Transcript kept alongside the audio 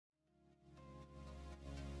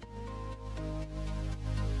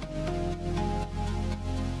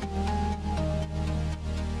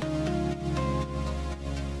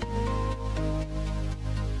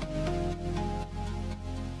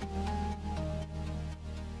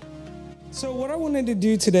So what I wanted to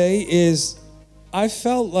do today is I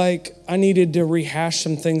felt like I needed to rehash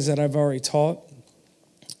some things that I've already taught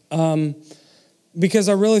because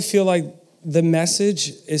I really feel like the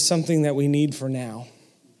message is something that we need for now.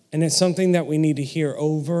 And it's something that we need to hear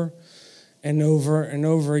over and over and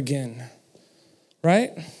over again.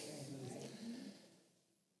 Right?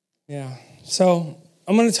 Yeah. So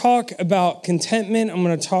I'm going to talk about contentment. I'm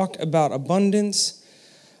going to talk about abundance.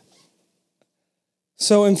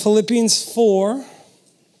 So in Philippians 4,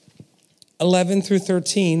 11 through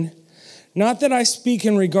 13, not that I speak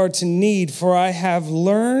in regard to need, for I have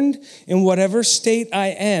learned in whatever state I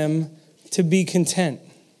am to be content.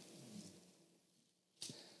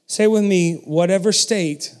 Say with me, whatever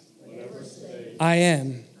state I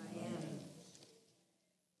am.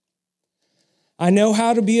 I know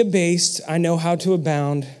how to be abased. I know how to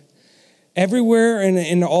abound. Everywhere and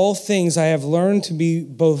in all things I have learned to be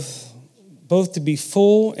both to be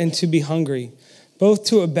full and to be hungry, both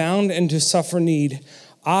to abound and to suffer need.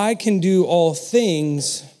 I can do all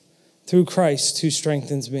things through Christ who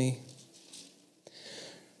strengthens me.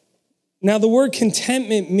 Now, the word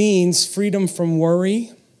contentment means freedom from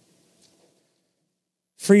worry,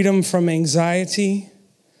 freedom from anxiety,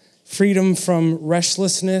 freedom from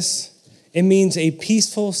restlessness. It means a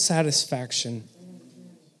peaceful satisfaction.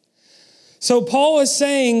 So Paul is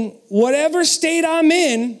saying, whatever state I'm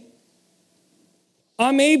in,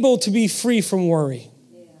 I'm able to be free from worry.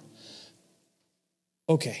 Yeah.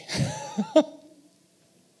 Okay.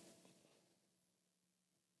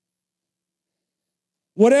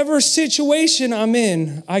 Whatever situation I'm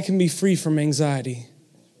in, I can be free from anxiety.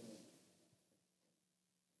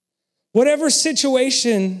 Whatever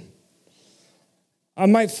situation I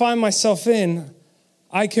might find myself in,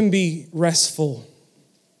 I can be restful.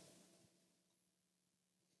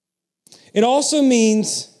 It also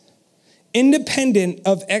means independent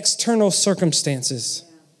of external circumstances.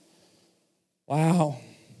 Wow.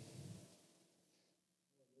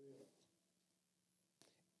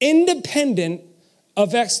 Independent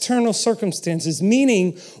of external circumstances,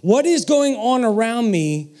 meaning what is going on around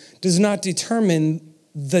me does not determine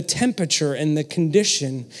the temperature and the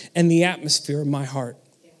condition and the atmosphere of my heart.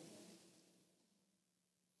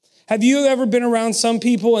 Have you ever been around some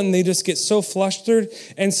people and they just get so flustered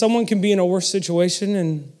and someone can be in a worse situation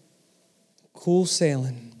and cool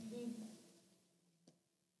sailing?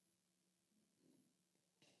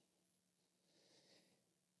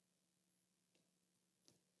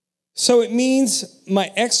 So it means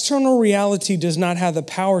my external reality does not have the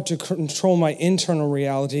power to control my internal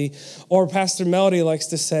reality, or Pastor Melody likes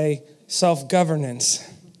to say, self-governance.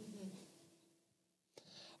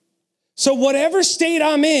 So whatever state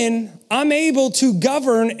I'm in, I'm able to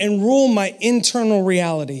govern and rule my internal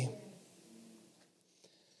reality.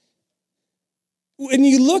 When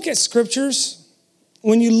you look at scriptures,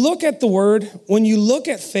 when you look at the word, when you look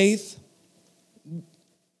at faith,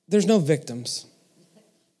 there's no victims.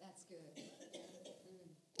 That's good.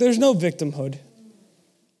 There's no victimhood.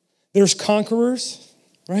 There's conquerors,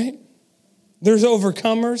 right? There's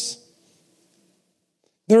overcomers.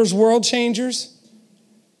 There's world changers,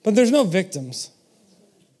 but there's no victims.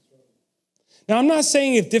 Now, I'm not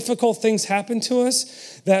saying if difficult things happen to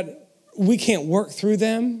us that we can't work through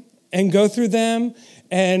them and go through them,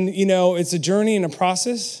 and, it's a journey and a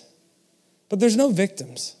process. But there's no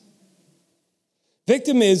victims.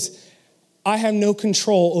 Victim is, I have no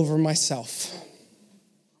control over myself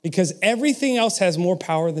because everything else has more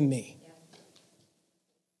power than me.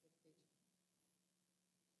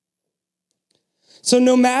 So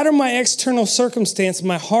no matter my external circumstance,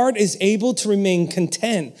 my heart is able to remain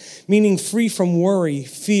content, meaning free from worry,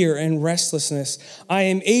 fear, and restlessness. I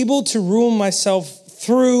am able to rule myself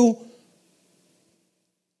through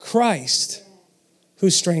Christ who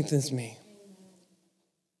strengthens me.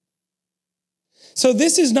 So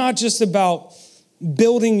this is not just about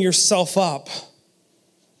building yourself up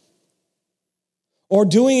or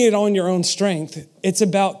doing it on your own strength. It's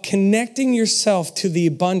about connecting yourself to the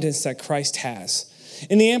abundance that Christ has.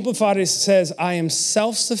 In the Amplified, it says, I am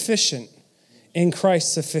self-sufficient in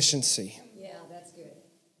Christ's sufficiency. Yeah, that's good.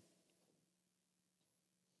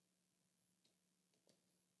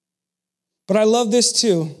 But I love this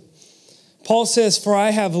too. Paul says, for I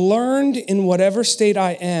have learned in whatever state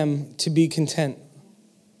I am to be content.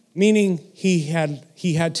 Meaning he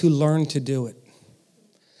had to learn to do it.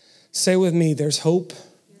 Say with me, there's hope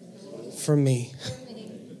for me.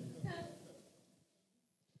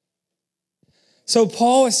 So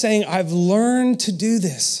Paul is saying, I've learned to do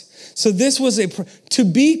this. So this was to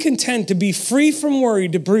be content, to be free from worry,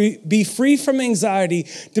 to be free from anxiety,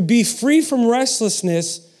 to be free from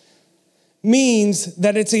restlessness means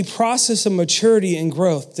that it's a process of maturity and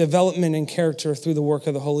growth, development and character through the work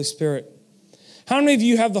of the Holy Spirit. How many of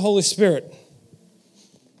you have the Holy Spirit?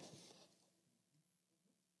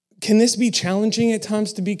 Can this be challenging at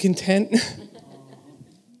times to be content?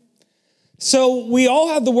 So we all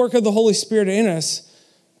have the work of the Holy Spirit in us,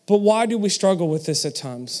 but why do we struggle with this at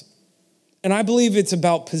times? And I believe it's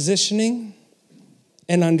about positioning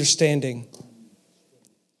and understanding.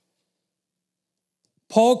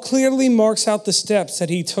 Paul clearly marks out the steps that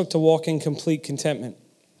he took to walk in complete contentment.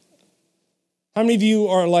 How many of you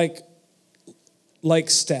are like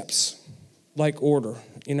steps, like order?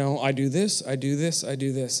 You know, I do this, I do this, I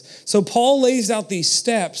do this. So Paul lays out these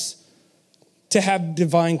steps to have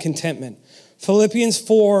divine contentment. Philippians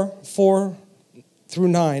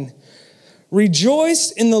 4:4-9.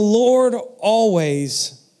 Rejoice in the Lord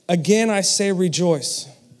always. Again, I say rejoice.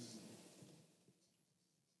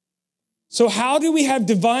 So how do we have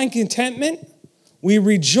divine contentment? We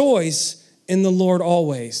rejoice in the Lord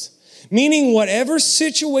always. Meaning whatever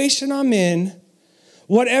situation I'm in,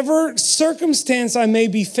 whatever circumstance I may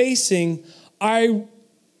be facing, I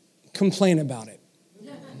complain about it.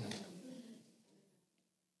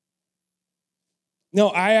 No,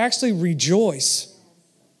 I actually rejoice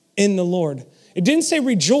in the Lord. It didn't say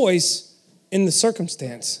rejoice in the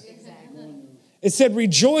circumstance. It said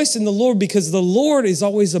rejoice in the Lord because the Lord is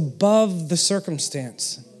always above the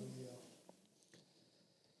circumstance.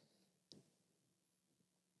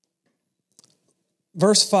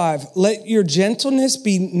 Verse 5, let your gentleness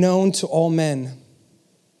be known to all men.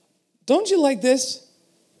 Don't you like this?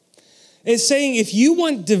 It's saying if you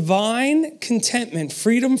want divine contentment,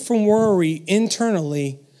 freedom from worry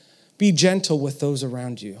internally, be gentle with those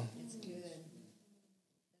around you. That's good. That's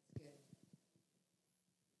good.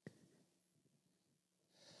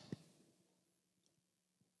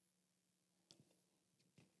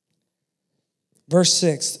 Verse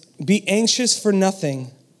 6, be anxious for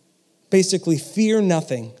nothing. Basically, fear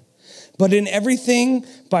nothing. But in everything,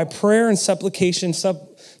 by prayer and supplication,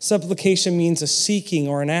 supplication means a seeking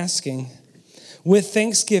or an asking, with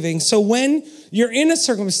thanksgiving. So when you're in a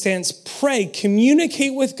circumstance, pray,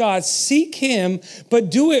 communicate with God, seek Him,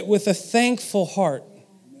 but do it with a thankful heart.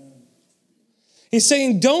 He's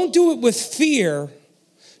saying, don't do it with fear,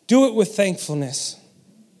 do it with thankfulness.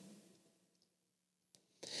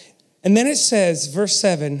 And then it says, verse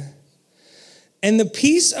 7, and the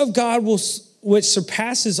peace of God which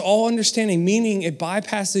surpasses all understanding, meaning it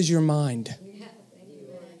bypasses your mind. Yeah, thank you,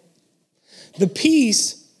 Lord. The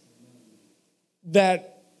peace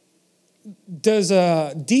that does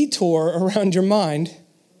a detour around your mind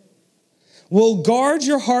will guard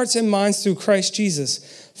your hearts and minds through Christ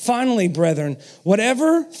Jesus. Finally, brethren,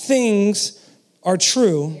 whatever things are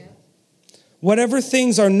true, whatever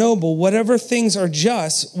things are noble, whatever things are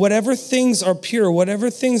just, whatever things are pure,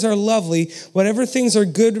 whatever things are lovely, whatever things are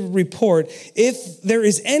good report, if there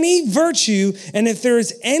is any virtue and if there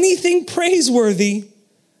is anything praiseworthy,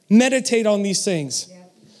 meditate on these things. Yeah.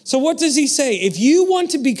 So what does he say? If you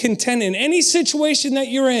want to be content in any situation that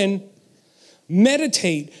you're in,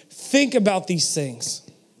 meditate, think about these things.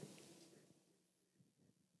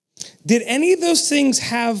 Did any of those things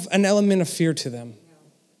have an element of fear to them?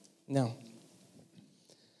 No.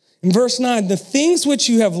 In verse 9, the things which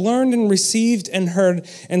you have learned and received and heard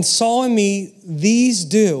and saw in me, these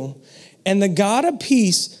do, and the God of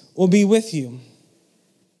peace will be with you.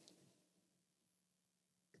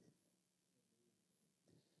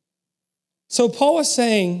 So Paul is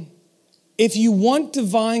saying, if you want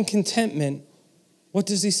divine contentment, what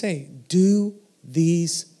does he say? Do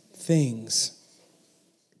these things.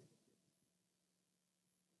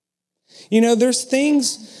 You know, there's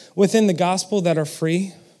things within the gospel that are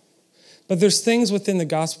free. But there's things within the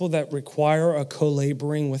gospel that require a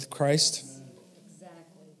co-laboring with Christ.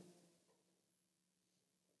 Exactly.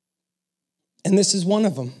 And this is one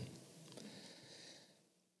of them.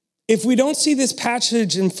 If we don't see this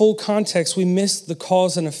passage in full context, we miss the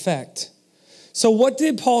cause and effect. So what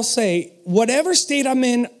did Paul say? Whatever state I'm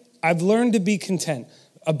in, I've learned to be content.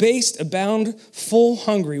 Abased, abound, full,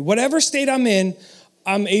 hungry. Whatever state I'm in,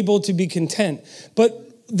 I'm able to be content. But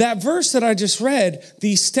that verse that I just read,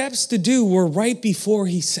 these steps to do were right before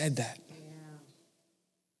he said that. Yeah.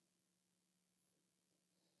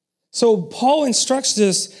 So Paul instructs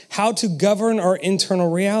us how to govern our internal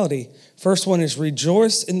reality. First one is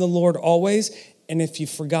rejoice in the Lord always. And if you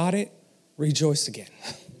forgot it, rejoice again.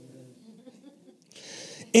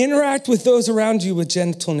 Interact with those around you with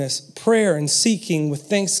gentleness, prayer, and seeking with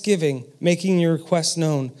thanksgiving, making your requests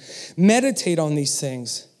known. Meditate on these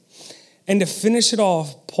things. And to finish it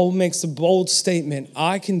off, Paul makes a bold statement.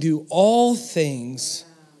 I can do all things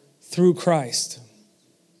through Christ.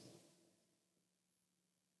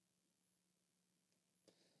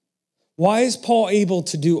 Why is Paul able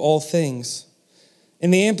to do all things?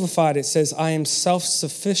 In the Amplified, it says, I am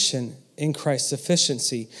self-sufficient in Christ's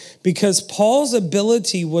sufficiency. Because Paul's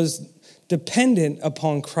ability was dependent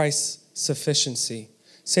upon Christ's sufficiency.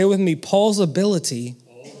 Say it with me, Paul's ability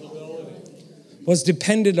was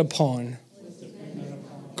dependent upon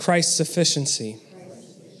Christ's sufficiency.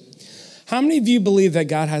 How many of you believe that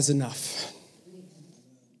God has enough?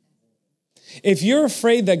 If you're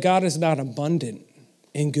afraid that God is not abundant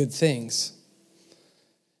in good things,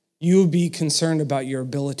 you will be concerned about your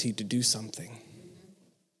ability to do something.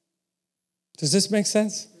 Does this make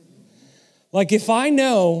sense? Like if I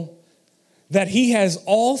know that he has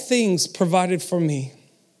all things provided for me,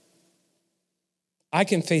 I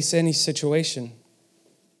can face any situation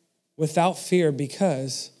without fear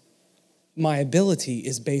because my ability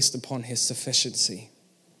is based upon his sufficiency.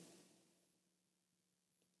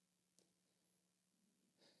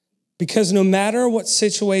 Because no matter what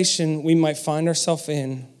situation we might find ourselves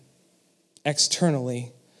in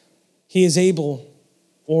externally, he is able,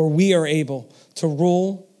 or we are able, to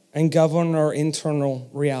rule and govern our internal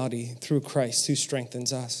reality through Christ who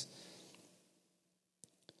strengthens us.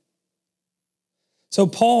 So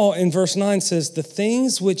Paul in verse 9 says, the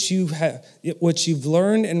things which you've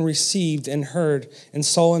learned and received and heard and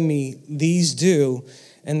saw in me, these do,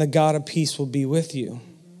 and the God of peace will be with you.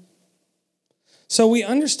 So we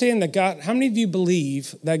understand that God, how many of you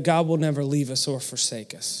believe that God will never leave us or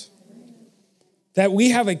forsake us? That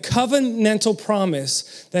we have a covenantal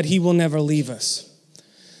promise that he will never leave us.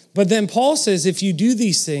 But then Paul says, if you do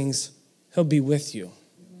these things, he'll be with you.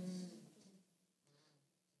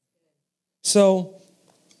 So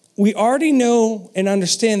we already know and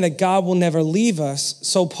understand that God will never leave us.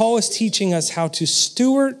 So Paul is teaching us how to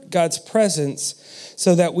steward God's presence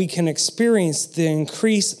so that we can experience the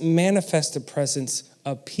increased manifested presence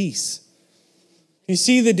of peace. You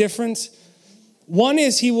see the difference? One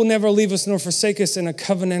is he will never leave us nor forsake us in a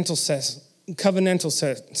covenantal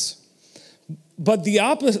sense. But the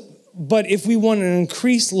opposite, but if we want an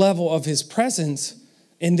increased level of his presence,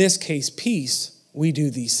 in this case, peace, we do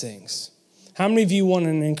these things. How many of you want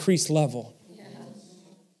an increased level? Yeah.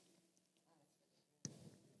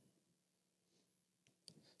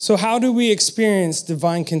 So how do we experience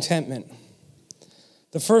divine contentment?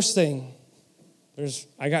 The first thing,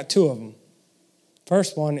 I got two of them.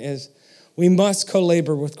 First one is we must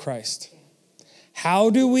co-labor with Christ. How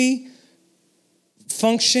do we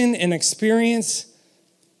function and experience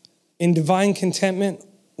in divine contentment?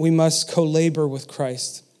 We must co-labor with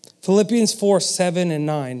Christ. Philippians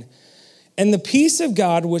 4:7-9. And the peace of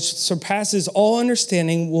God, which surpasses all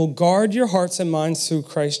understanding, will guard your hearts and minds through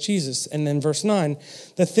Christ Jesus. And then verse 9,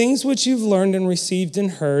 the things which you've learned and received and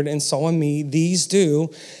heard and saw in me, these do,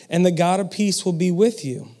 and the God of peace will be with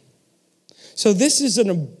you. So this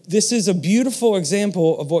is a beautiful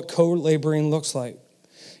example of what co-laboring looks like.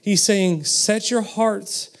 He's saying, set your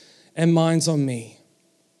hearts and minds on me.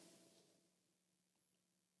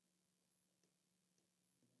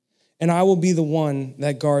 And I will be the one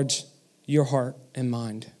that guards your heart and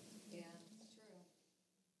mind. Yeah,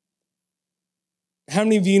 true. How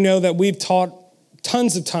many of you know that we've taught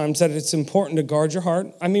tons of times that it's important to guard your heart?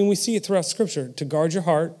 I mean, we see it throughout Scripture, to guard your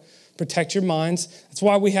heart, protect your minds. That's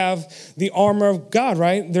why we have the armor of God,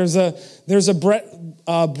 right? There's a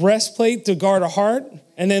breastplate to guard our heart,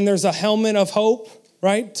 and then there's a helmet of hope,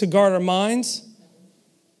 right, to guard our minds.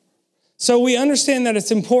 So we understand that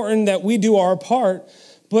it's important that we do our part.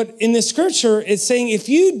 But in the scripture, it's saying, if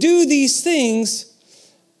you do these things,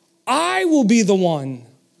 I will be the one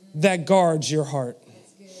that guards your heart.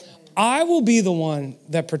 I will be the one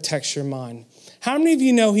that protects your mind. How many of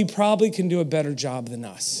you know he probably can do a better job than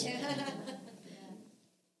us?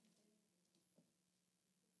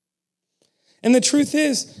 And the truth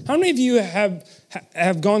is, how many of you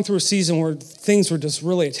have gone through a season where things were just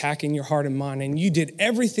really attacking your heart and mind, and you did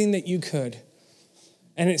everything that you could,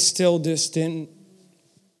 and it still just didn't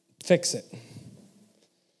fix it?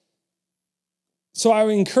 So I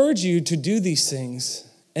would encourage you to do these things,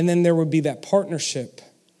 and then there would be that partnership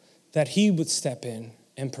that he would step in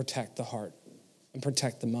and protect the heart and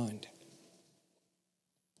protect the mind.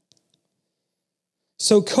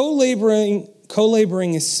 So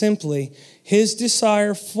co-laboring is simply his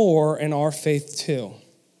desire for and our faith to.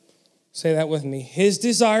 Say that with me. His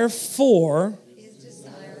desire for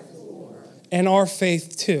and our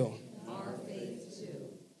faith to.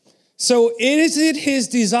 So is it his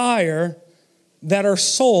desire that our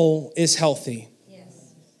soul is healthy?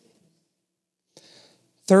 Yes.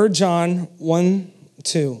 3 John 1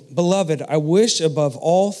 2. Beloved, I wish above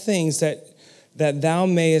all things that thou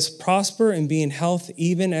mayest prosper and be in health,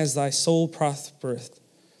 even as thy soul prospereth.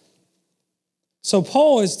 So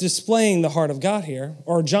Paul is displaying the heart of God here,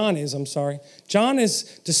 or John is, I'm sorry. John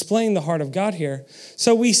is displaying the heart of God here.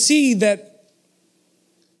 So we see that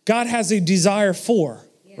God has a desire for,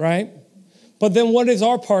 right? But then what is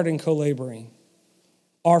our part in co-laboring?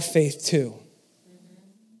 Our faith too.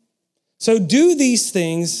 So do these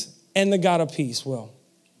things and the God of peace will.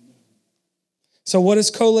 So what is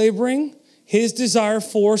co-laboring? His desire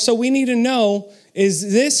for. So we need to know,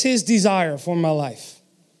 is this his desire for my life?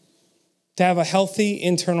 To have a healthy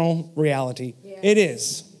internal reality. Yeah. It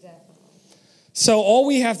is. Definitely. So all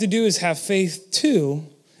we have to do is have faith too,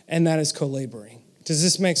 and that is co-laboring. Does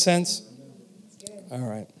this make sense? All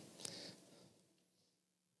right.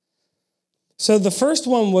 So the first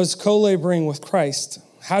one was co-laboring with Christ.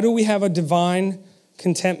 How do we have a divine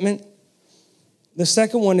contentment? The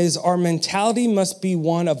second one is our mentality must be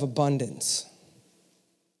one of abundance.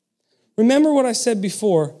 Remember what I said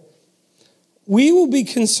before. We will be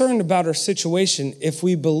concerned about our situation if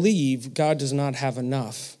we believe God does not have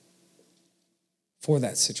enough for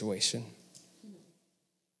that situation.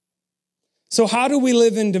 So how do we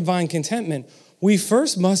live in divine contentment? We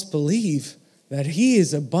first must believe that he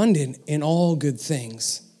is abundant in all good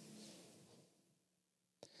things.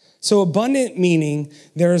 So abundant meaning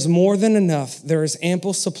there is more than enough, there is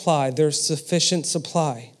ample supply, there's sufficient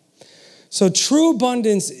supply. So true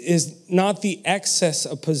abundance is not the excess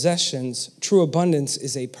of possessions. True abundance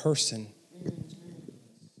is a person.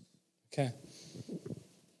 Okay.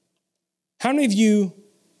 How many of you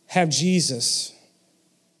have Jesus,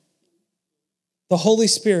 the Holy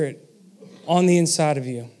Spirit, on the inside of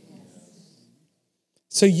you?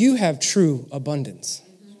 So you have true abundance.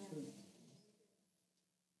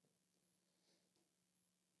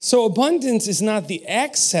 So abundance is not the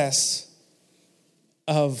excess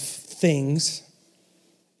of things,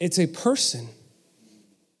 it's a person.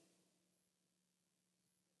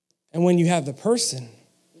 And when you have the person,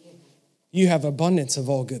 you have abundance of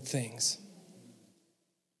all good things.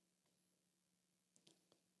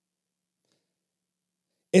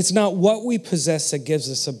 It's not what we possess that gives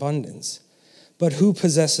us abundance, but who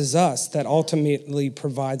possesses us that ultimately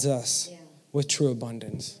provides us with true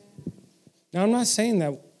abundance. Now, I'm not saying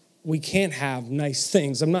that we can't have nice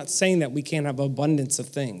things. I'm not saying that we can't have abundance of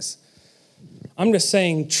things. I'm just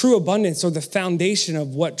saying true abundance, or the foundation of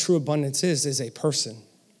what true abundance is a person.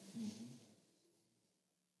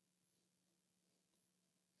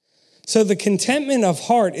 So the contentment of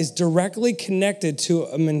heart is directly connected to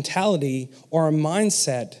a mentality or a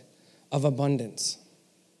mindset of abundance.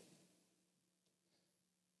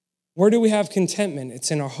 Where do we have contentment?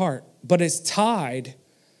 It's in our heart, but it's tied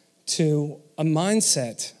to a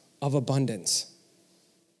mindset of abundance.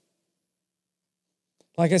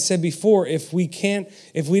 Like I said before, if we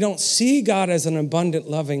don't see God as an abundant,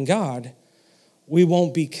 loving God, we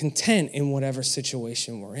won't be content in whatever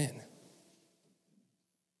situation we're in.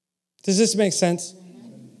 Does this make sense?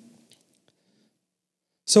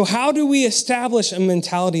 So how do we establish a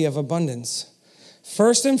mentality of abundance?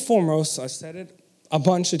 First and foremost, I said it a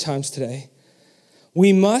bunch of times today,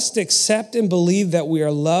 we must accept and believe that we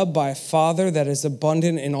are loved by a Father that is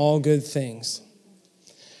abundant in all good things.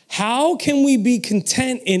 How can we be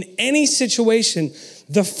content in any situation?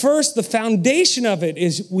 The foundation of it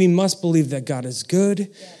is we must believe that God is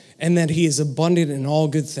good and that he is abundant in all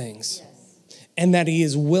good things and that he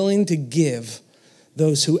is willing to give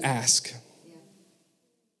those who ask.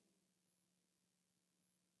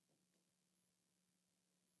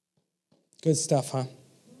 Good stuff, huh?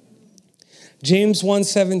 James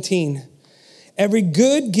 1:17. Every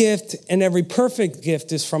good gift and every perfect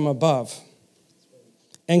gift is from above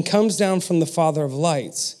and comes down from the Father of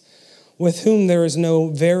lights, with whom there is no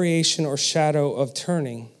variation or shadow of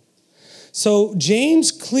turning. So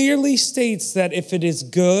James clearly states that if it is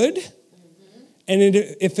good and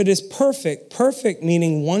if it is perfect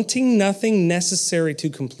meaning wanting nothing necessary to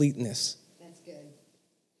completeness. That's good.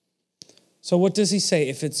 So what does he say?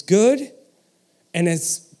 If it's good and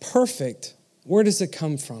it's perfect, where does it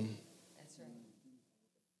come from? That's right.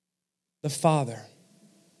 The Father.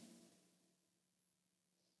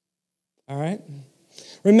 All right?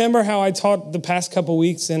 Remember how I taught the past couple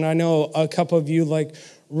weeks, and I know a couple of you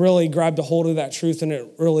really grabbed a hold of that truth and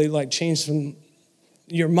it really changed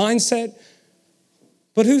your mindset.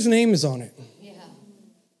 But whose name is on it? Yeah.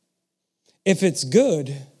 If it's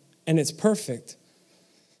good and it's perfect,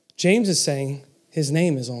 James is saying his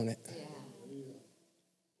name is on it. Yeah.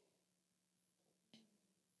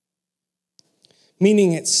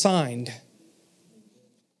 Meaning it's signed.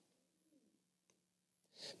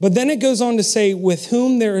 But then it goes on to say, with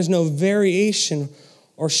whom there is no variation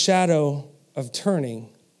or shadow of turning.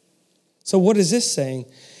 So what is this saying?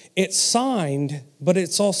 It's signed, but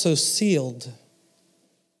it's also sealed.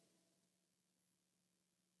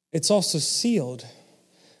 It's also sealed,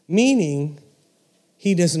 meaning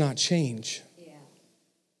he does not change. Yeah.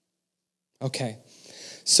 Okay,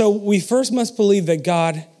 so we first must believe that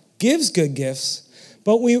God gives good gifts,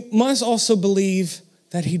 but we must also believe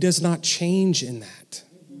that he does not change in that.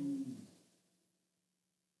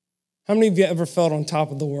 How many of you ever felt on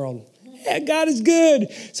top of the world? Yeah, God is good.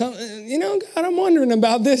 So, God, I'm wondering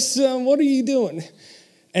about this. What are you doing?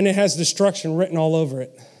 And it has destruction written all over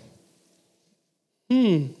it.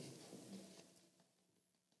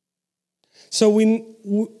 So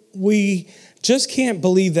we just can't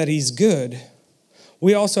believe that he's good.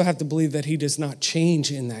 We also have to believe that he does not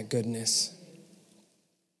change in that goodness.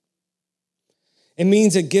 It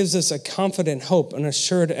means it gives us a confident hope, an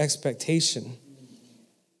assured expectation.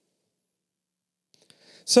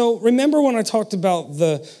 So remember when I talked about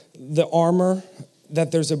the armor,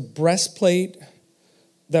 that there's a breastplate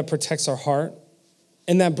that protects our heart?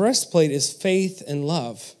 And that breastplate is faith and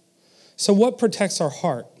love. So what protects our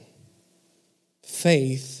heart?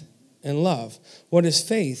 Faith and love. What is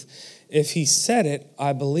faith? If he said it,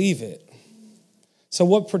 I believe it. So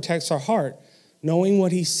what protects our heart? Knowing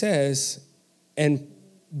what he says and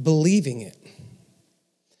believing it.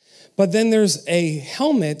 But then there's a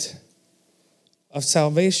helmet of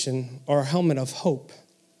salvation, or a helmet of hope.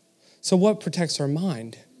 So what protects our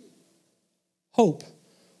mind? Hope,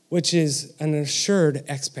 which is an assured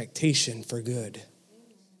expectation for good.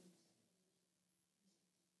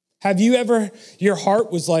 Have you ever, your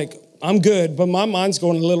heart was like, I'm good, but my mind's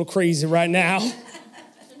going a little crazy right now?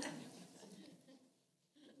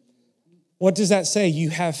 What does that say? You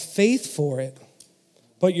have faith for it,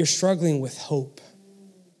 but you're struggling with hope.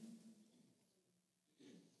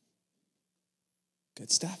 Good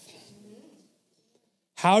stuff.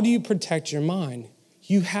 How do you protect your mind?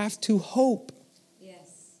 You have to hope.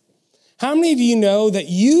 Yes. How many of you know that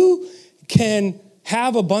you can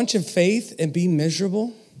have a bunch of faith and be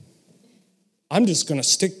miserable? I'm just going to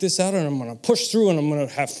stick this out and I'm going to push through and I'm going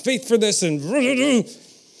to have faith for this and...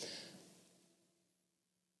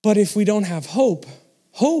 But if we don't have hope,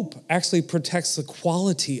 hope actually protects the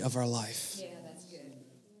quality of our life. Yeah, that's good.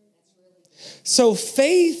 That's really good. So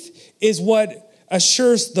faith is what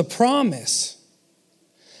assures the promise.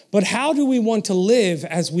 But how do we want to live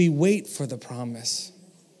as we wait for the promise?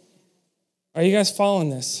 Are you guys following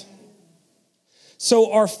this?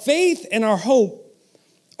 So our faith and our hope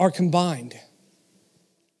are combined.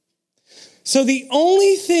 So how many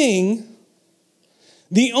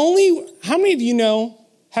of you know,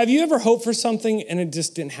 have you ever hoped for something and it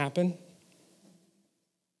just didn't happen?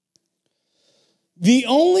 The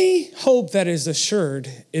only hope that is assured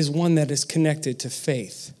is one that is connected to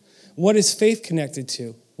faith. What is faith connected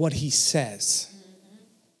to? What he says.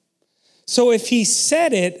 So if he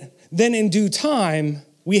said it, then in due time,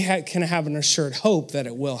 we can have an assured hope that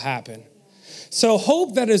it will happen. So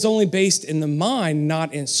hope that is only based in the mind,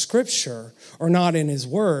 not in scripture or not in his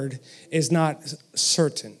word, is not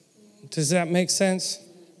certain. Does that make sense?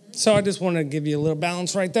 So I just want to give you a little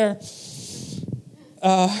balance right there.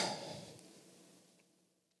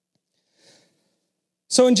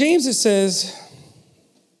 So in James it says,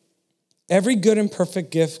 every good and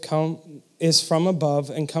perfect gift is from above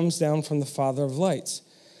and comes down from the Father of lights.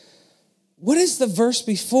 What is the verse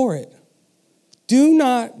before it? Do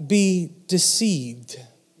not be deceived.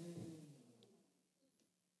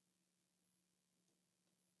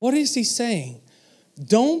 What is he saying?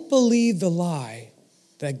 Don't believe the lie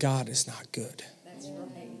that God is not good. That's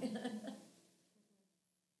right.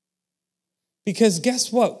 Because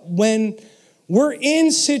guess what? When we're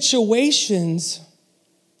in situations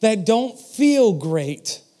that don't feel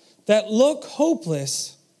great, that look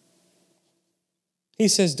hopeless, he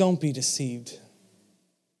says, don't be deceived.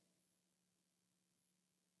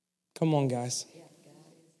 Come on, guys.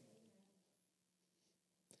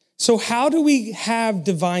 So how do we have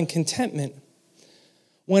divine contentment?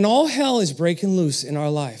 When all hell is breaking loose in our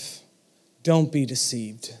life, don't be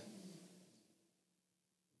deceived.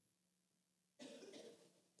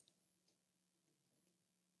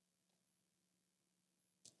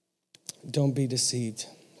 Don't be deceived.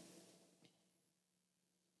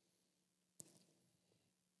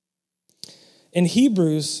 In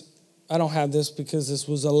Hebrews, I don't have this because this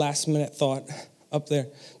was a last minute thought up there,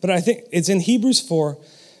 but I think it's in Hebrews 4.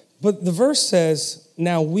 But the verse says,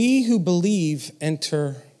 now we who believe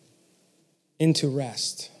enter into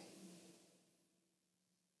rest.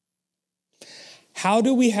 How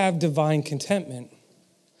do we have divine contentment?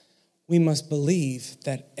 we must believe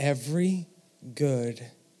that every good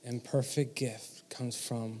and perfect gift comes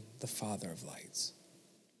from the Father of lights.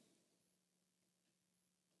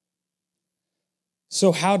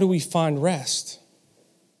 So how do we find rest?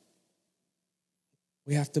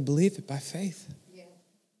 We have to believe it by faith. Yeah.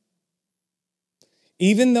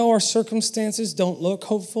 Even though our circumstances don't look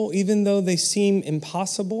hopeful, even though they seem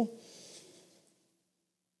impossible,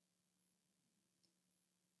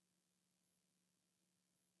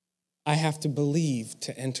 I have to believe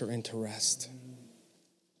to enter into rest.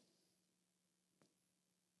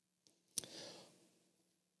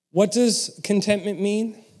 What does contentment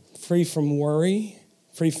mean? Free from worry,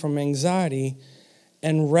 free from anxiety,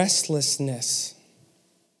 and restlessness,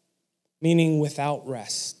 meaning without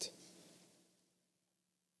rest.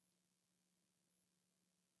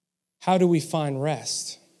 How do we find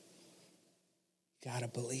rest? Gotta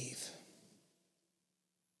believe.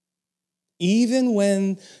 Even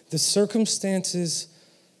when the circumstances,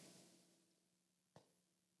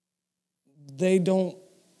 they don't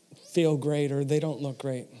feel great or they don't look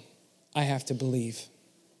great, I have to believe.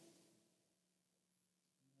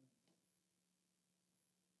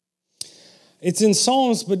 It's in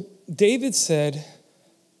Psalms, but David said,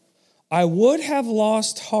 I would have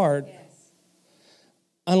lost heart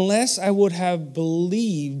unless I would have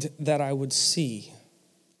believed that I would see.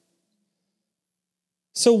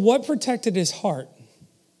 So what protected his heart?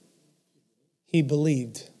 He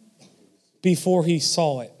believed before he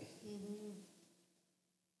saw it.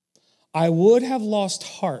 I would have lost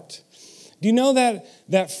heart. Do you know that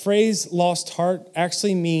that phrase, lost heart,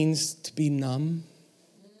 actually means to be numb?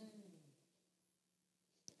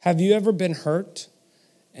 Have you ever been hurt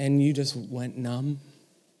and you just went numb?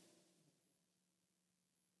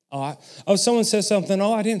 Someone says something,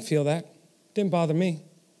 I didn't feel that. Didn't bother me.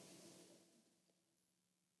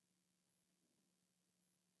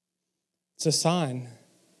 It's a sign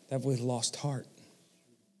that we've lost heart.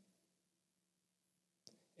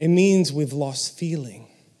 It means we've lost feeling.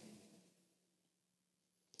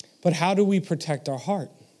 But how do we protect our heart?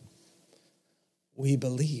 We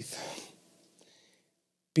believe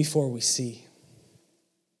before we see.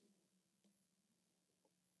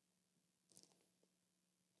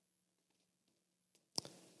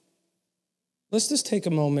 Let's just take a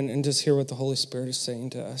moment and just hear what the Holy Spirit is saying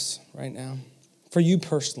to us right now. For you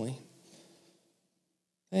personally.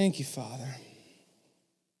 Thank you, Father.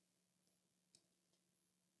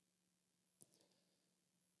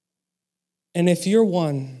 And if you're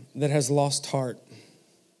one that has lost heart,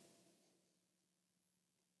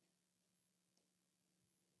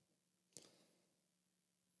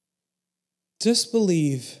 just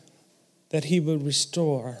believe that He would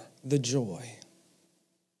restore the joy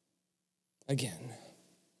again.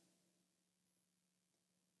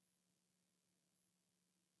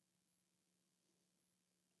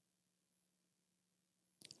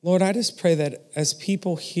 Lord, I just pray that as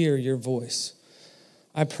people hear your voice,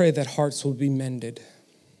 I pray that hearts will be mended.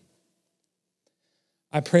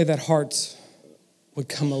 I pray that hearts would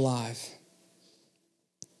come alive.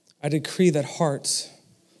 I decree that hearts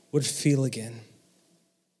would feel again.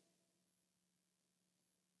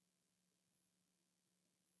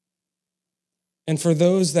 And for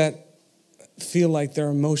those that feel like their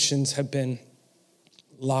emotions have been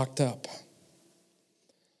locked up,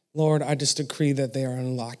 Lord, I just decree that they are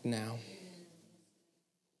unlocked now.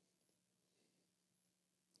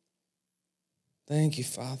 Thank you,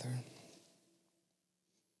 Father.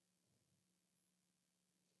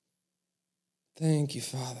 Thank you,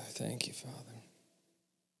 Father. Thank you, Father.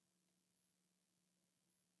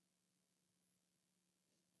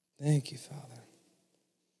 Thank you, Father.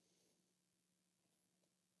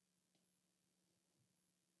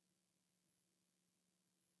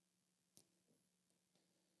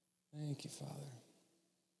 Thank you, Father.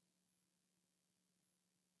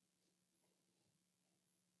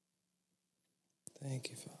 Thank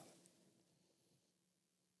you, Father.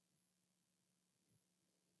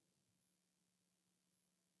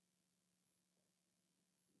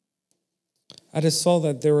 I just saw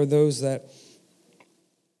that there were those that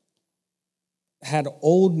had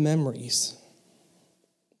old memories.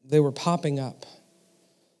 They were popping up.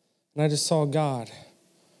 And I just saw God.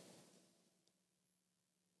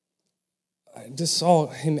 I just saw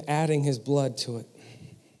Him adding His blood to it.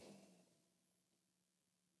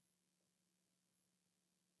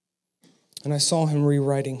 And I saw Him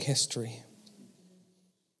rewriting history.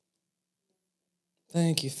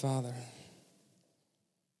 Thank you, Father.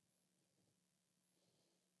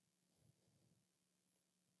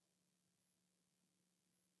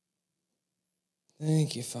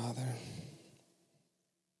 Thank you, Father.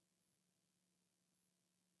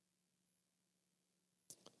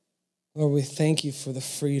 Lord, we thank you for the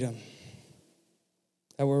freedom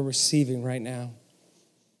that we're receiving right now.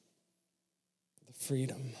 The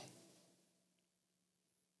freedom.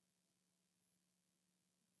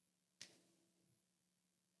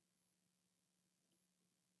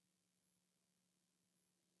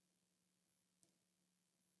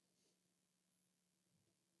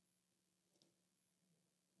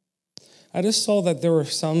 I just saw that there were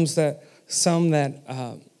some that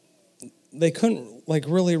they couldn't like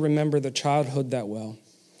really remember their childhood that well.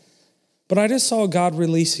 But I just saw God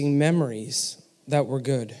releasing memories that were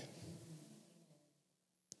good.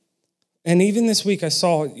 And even this week I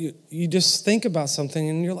saw you just think about something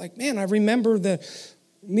and you're like, man, I remember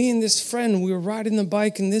me and this friend, we were riding the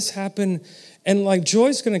bike and this happened. And like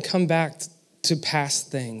joy's going to come back to past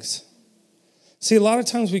things. See, a lot of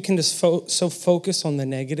times we can just so focus on the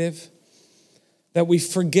negative that we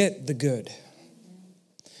forget the good.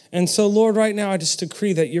 And so, Lord, right now I just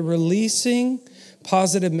decree that you're releasing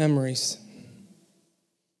positive memories.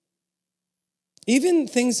 Even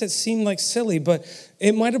things that seem like silly, but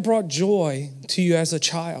it might have brought joy to you as a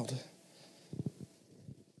child.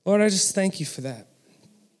 Lord, I just thank you for that.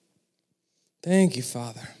 Thank you,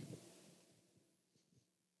 Father.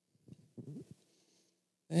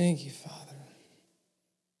 Thank you, Father.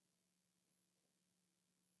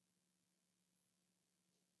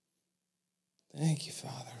 Thank you,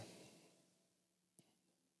 Father.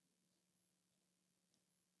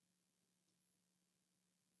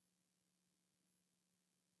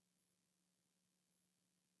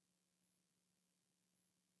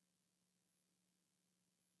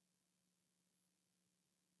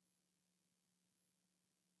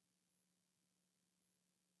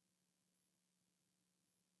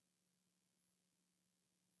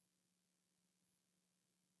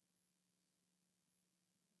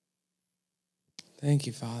 Thank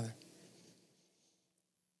you, Father.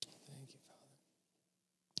 Thank you, Father.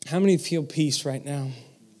 How many feel peace right now?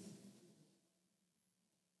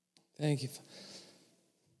 Thank you.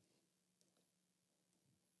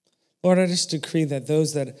 Lord, I just decree that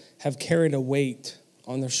those that have carried a weight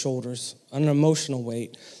on their shoulders, an emotional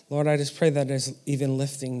weight, Lord, I just pray that is even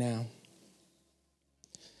lifting now.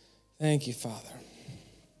 Thank you, Father.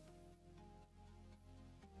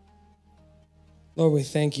 Lord, we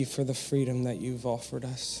thank you for the freedom that you've offered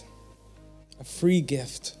us. A free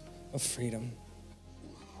gift of freedom.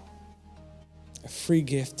 A free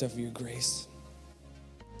gift of your grace.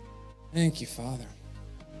 Thank you, Father.